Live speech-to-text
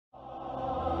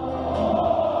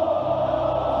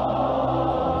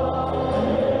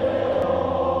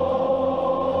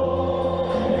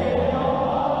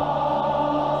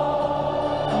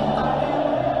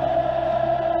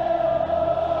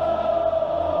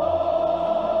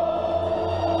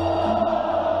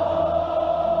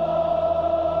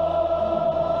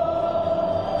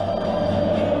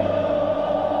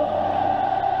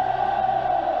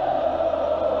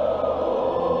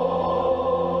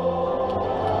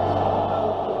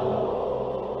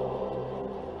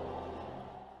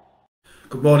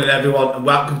Good morning everyone and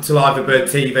welcome to Liverbird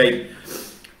TV.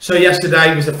 So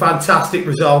yesterday was a fantastic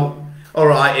result,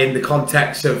 alright, in the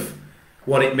context of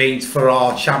what it means for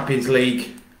our Champions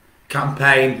League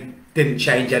campaign. Didn't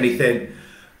change anything,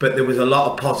 but there was a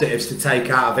lot of positives to take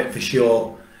out of it for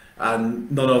sure, and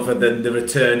none other than the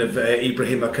return of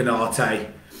Ibrahim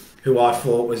Konate, who I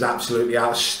thought was absolutely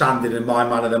outstanding and my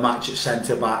man of the match at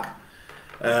centre back.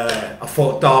 I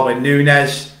thought Darwin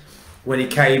Núñez, when he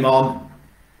came on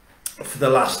for the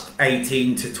last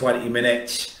 18 to 20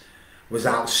 minutes, was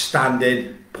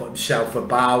outstanding, put himself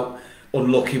about.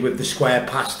 Unlucky with the square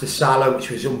pass to Salah,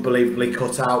 which was unbelievably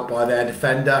cut out by their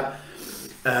defender.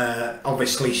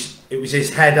 Obviously it was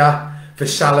his header for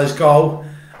Salah's goal,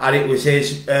 and it was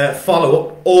his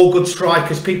follow-up. All good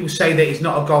strikers, people say that he's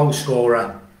not a goal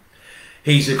scorer.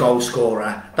 He's a goal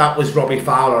scorer. That was Robbie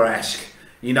Fowler-esque.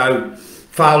 You know,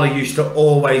 Fowler used to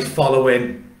always follow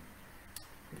in,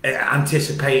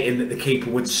 anticipating that the keeper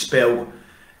would spill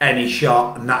any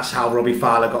shot, and that's how Robbie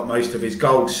Fowler got most of his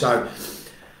goals. So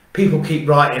people keep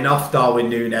writing off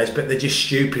Darwin Núñez, but they're just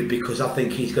stupid, because I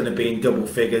think he's going to be in double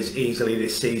figures easily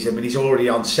this season. But he's already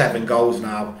on 7 goals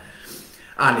now,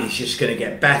 and he's just going to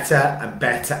get better and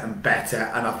better and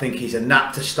better. And I think he's a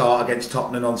nap to start against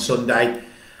Tottenham on Sunday.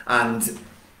 And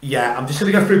yeah, I'm just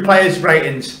going to go through players'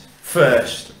 ratings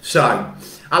first. So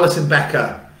Alisson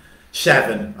Becker,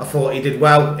 7. I thought he did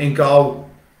well in goal.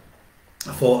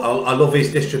 I love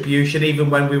his distribution. Even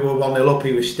when we were 1-0 up,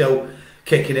 he was still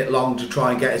kicking it long to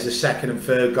try and get us a second and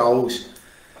third goals,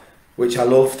 which I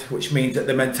loved, which means that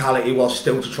the mentality was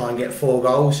still to try and get 4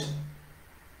 goals.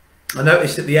 I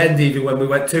noticed at the end, even when we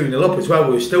went 2-0 up as well,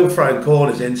 we were still throwing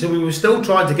corners in, so we were still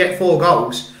trying to get 4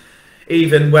 goals,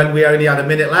 even when we only had a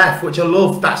minute left, which I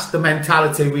love. That's the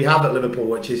mentality we have at Liverpool,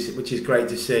 which is great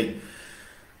to see.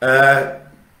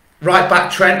 Right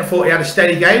back Trent, I thought he had a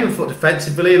steady game. I thought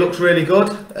defensively he looks really good.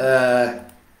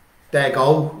 Their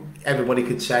goal, everybody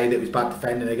could say that it was bad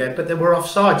defending again, but they were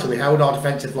offside, so we held our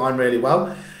defensive line really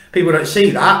well. People don't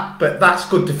see that, but that's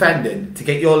good defending. To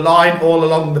get your line all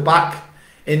along the back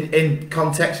in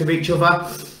context of each other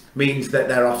means that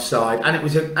they're offside. And it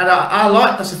was I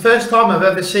like, that's the first time I've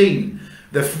ever seen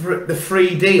the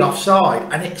 3D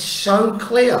offside, and it's so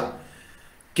clear.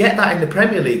 Get that in the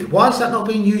Premier League. Why is that not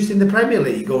being used in the Premier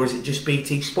League? Or is it just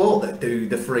BT Sport that do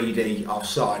the 3D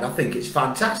offside? I think it's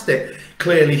fantastic.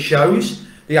 Clearly shows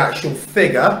the actual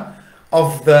figure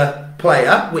of the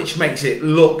player, which makes it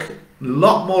look a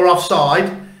lot more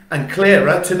offside and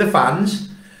clearer to the fans.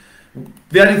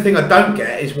 The only thing I don't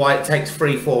get is why it takes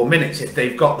 3-4 minutes if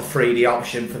they've got the 3D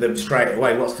option for them straight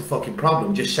away. What's the fucking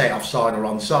problem? Just say offside or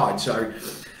onside. So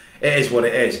it is what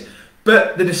it is.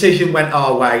 But the decision went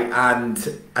our way,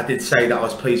 and I did say that I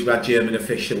was pleased we had German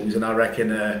officials, and I reckon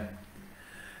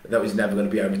that was never going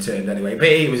to be overturned anyway. But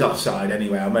he was offside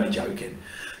anyway, I'm only joking.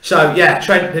 So yeah,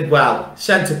 Trent did well.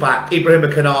 Centre back, Ibrahim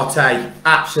Konate,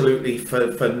 absolutely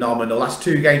phenomenal. Last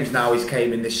 2 games now he's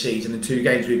came in this season, and 2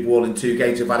 games we've won, and 2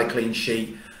 games we've had a clean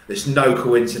sheet. There's no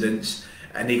coincidence,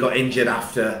 and he got injured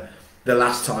after the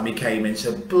last time he came in.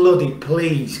 So bloody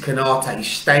please, Konate,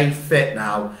 stay fit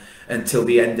now until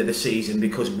the end of the season,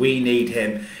 because we need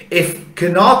him. If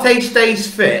Konate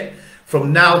stays fit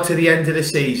from now to the end of the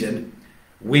season,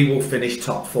 we will finish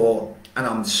top 4, and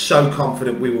I'm so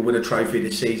confident we will win a trophy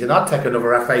this season. I'd take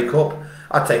another FA Cup,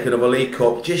 I'd take another League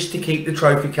Cup, just to keep the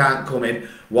trophy count coming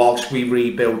whilst we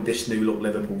rebuild this new look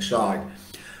Liverpool side.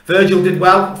 Virgil did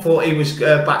well. I thought he was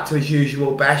back to his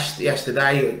usual best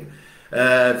yesterday.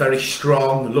 Very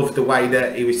strong. Loved the way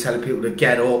that he was telling people to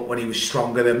get up when he was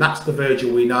stronger than. That's the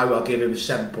Virgil we know. I'll give him a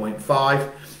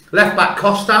 7.5. Left back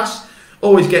Costas,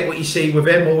 always get what you see with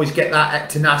him, always get that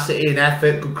tenacity and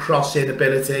effort, good crossing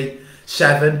ability,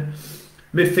 7.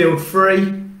 Midfield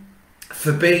 3,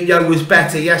 Fabinho was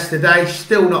better yesterday,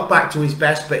 still not back to his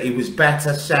best, but he was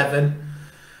better, 7.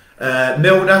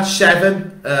 Milner,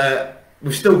 7.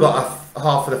 We've still got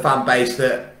half of the fan base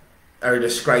that are a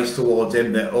disgrace towards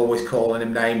him, that always calling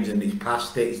him names, and he's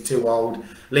past it, he's too old.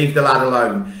 Leave the lad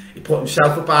alone. He put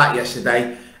himself about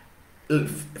yesterday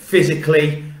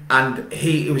physically, and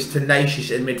he was tenacious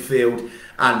in midfield,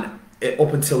 and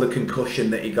up until the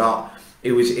concussion that he got,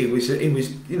 he was you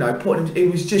know, he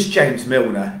was just James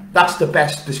Milner. That's the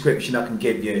best description I can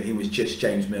give you. He was just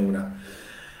James Milner.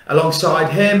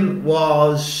 Alongside him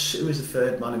was, who was the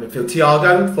third man in midfield?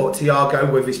 Thiago. I thought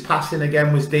Thiago with his passing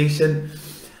again was decent.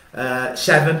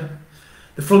 7.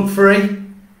 The front 3,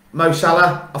 Mo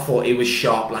Salah, I thought he was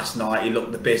sharp last night. He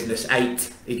looked the business.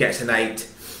 8. He gets an 8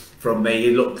 from me.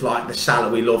 He looked like the Salah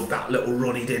we loved. That little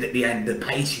run he did at the end, the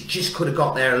pace, he just could have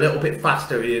got there a little bit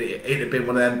faster. It'd have been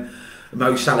one of them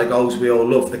Mo Salah goals we all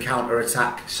love, the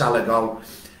counter-attack Salah goal.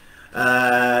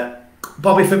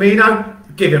 Bobby Firmino,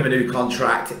 give him a new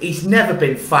contract. He's never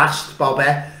been fast,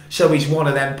 Bobby, so he's one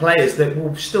of them players that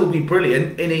will still be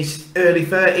brilliant in his early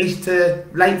 30s to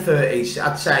late 30s.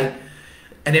 I'd say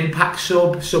an impact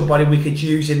sub, somebody we could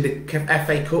use in the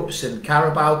FA Cups and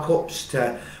Carabao Cups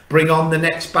to bring on the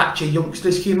next batch of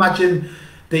youngsters. Can you imagine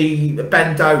the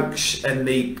Ben Dokes and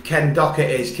the Ken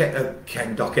Doherty,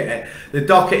 the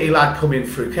Doherty lad coming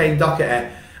through, Kane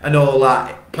Doherty, and all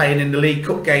that, playing in the League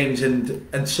Cup games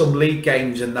and some league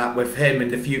games and that with him in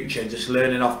the future, just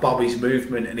learning off Bobby's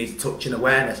movement and his touch and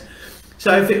awareness.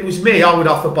 So if it was me, I would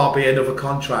offer Bobby another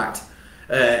contract,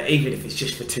 even if it's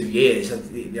just for 2 years.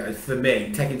 You know, for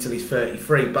me, take him till he's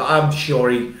 33. But I'm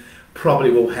sure he probably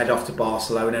will head off to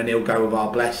Barcelona and he'll go with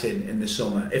our blessing in the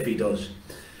summer if he does.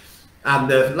 And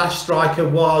the last striker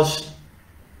was,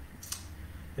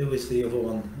 who was the other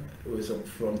one who was up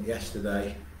front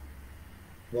yesterday?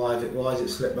 Why has it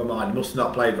slipped my mind? He must have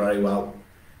not played very well.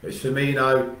 It was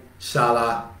Firmino,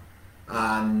 Salah,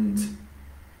 and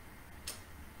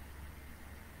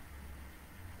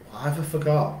why have I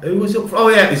forgot? Who was up front? Oh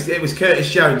yeah, it was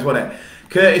Curtis Jones, wasn't it?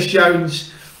 Curtis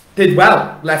Jones did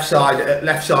well left side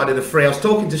of the three. I was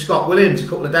talking to Scott Williams a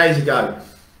couple of days ago,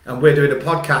 and we're doing a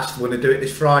podcast. We're going to do it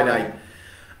this Friday,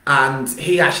 and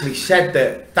he actually said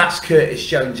that that's Curtis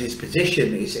Jones's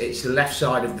position. It's the left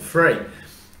side of the three.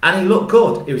 And he looked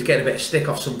good. He was getting a bit of stick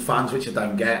off some fans, which I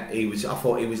don't get. I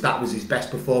thought that was his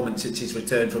best performance since his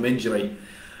return from injury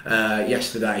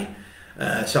yesterday.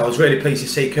 So I was really pleased to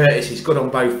see Curtis. He's good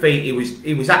on both feet.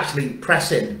 He was actually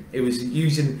pressing. He was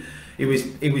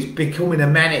becoming a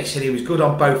menace, and he was good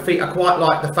on both feet. I quite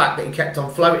like the fact that he kept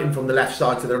on floating from the left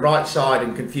side to the right side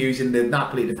and confusing the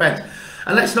Napoli defence.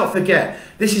 And let's not forget,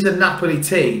 this is a Napoli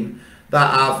team that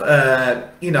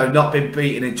have not been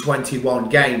beaten in 21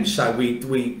 games, so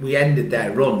we ended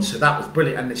their run, so that was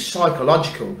brilliant. And it's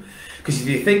psychological, because if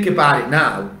you think about it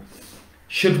now,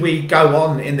 should we go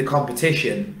on in the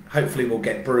competition, hopefully we'll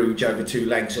get Bruges over 2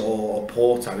 legs or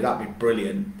Porto, that'd be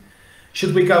brilliant.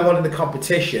 Should we go on in the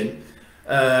competition,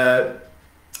 we're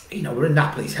in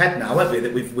Napoli's head now,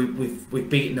 haven't we, that we've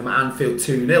beaten them at Anfield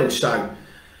 2-0, so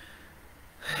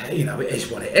it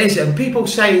is what it is. And people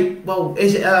say, well,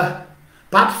 is it a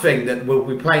bad thing that we'll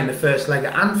be playing the first leg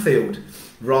at Anfield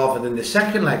rather than the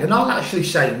second leg? And I'll actually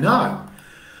say no,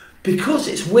 because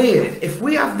it's weird. If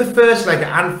we have the first leg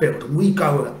at Anfield and we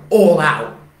go all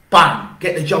out, bang,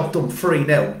 get the job done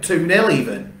 3-0, 2-0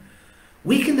 even,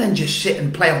 we can then just sit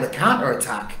and play on the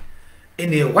counter-attack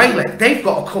in the away leg. They've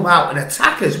got to come out and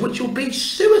attack us, which will be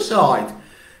suicide.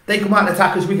 They come out and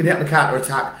attack us, we can hit the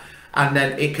counter-attack, and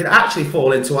then it could actually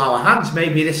fall into our hands.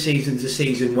 Maybe this season's a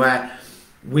season where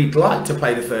we'd like to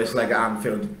play the first leg at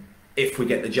Anfield if we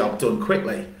get the job done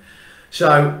quickly.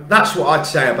 So that's what I'd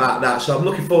say about that. So I'm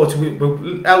looking forward to it.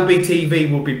 LBTV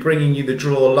will be bringing you the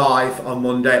draw live on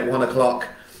Monday at 1 o'clock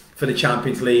for the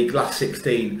Champions League last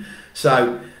 16.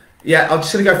 So yeah, I'm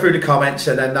just going to go through the comments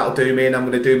and then that'll do me, and I'm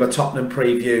going to do my Tottenham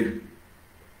preview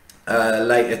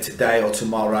later today or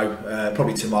tomorrow.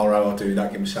 Probably tomorrow I'll do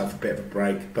that, give myself a bit of a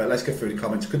break. But let's go through the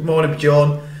comments. Good morning,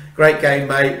 John. Great game,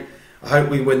 mate. I hope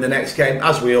we win the next game,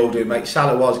 as we all do, mate.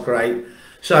 Salah was great.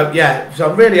 So, yeah,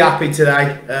 so I'm really happy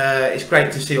today. It's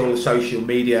great to see all the social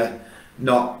media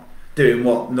not doing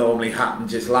what normally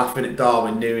happens, just laughing at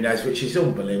Darwin Núñez, which is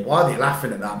unbelievable. Why are they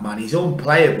laughing at that man? He's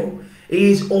unplayable.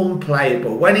 He is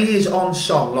unplayable. When he is on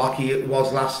song, like he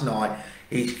was last night,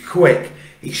 he's quick,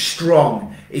 he's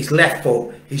strong, he's left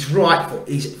foot, he's right foot,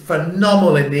 he's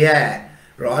phenomenal in the air,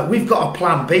 right? We've got a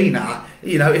plan B now.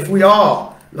 If we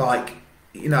are,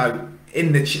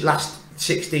 in the last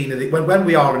 16 of the, when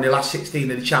we are in the last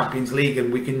 16 of the Champions League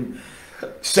and we can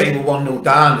say we're 1-0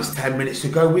 down, there's 10 minutes to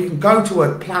go, we can go to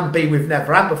a plan B we've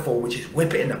never had before, which is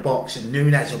whip it in the box, and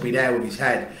Núñez will be there with his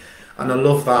head, and I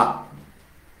love that.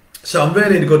 So I'm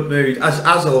really in a good mood,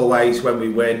 as always. When we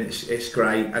win, it's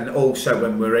great, and also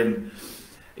when we're in,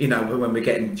 when we're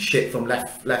getting shit from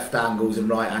left angles and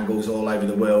right angles all over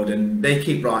the world, and they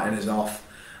keep writing us off.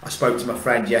 I spoke to my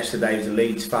friend yesterday who's a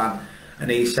Leeds fan, and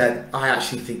he said, I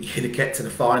actually think you're going to get to the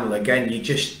final again. You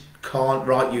just can't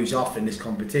write yous off in this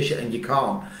competition, and you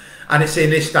can't. And it's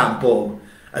in Istanbul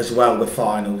as well, the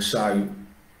final. So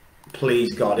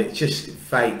please God, it's just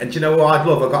fate. And do you know what I'd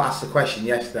love? I got asked the question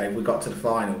yesterday, if we got to the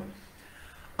final,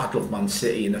 I'd love Man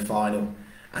City in the final,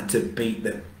 and to beat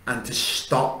them and to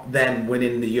stop them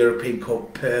winning the European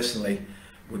Cup personally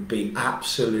would be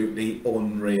absolutely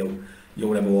unreal.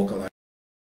 You'll never walk alone.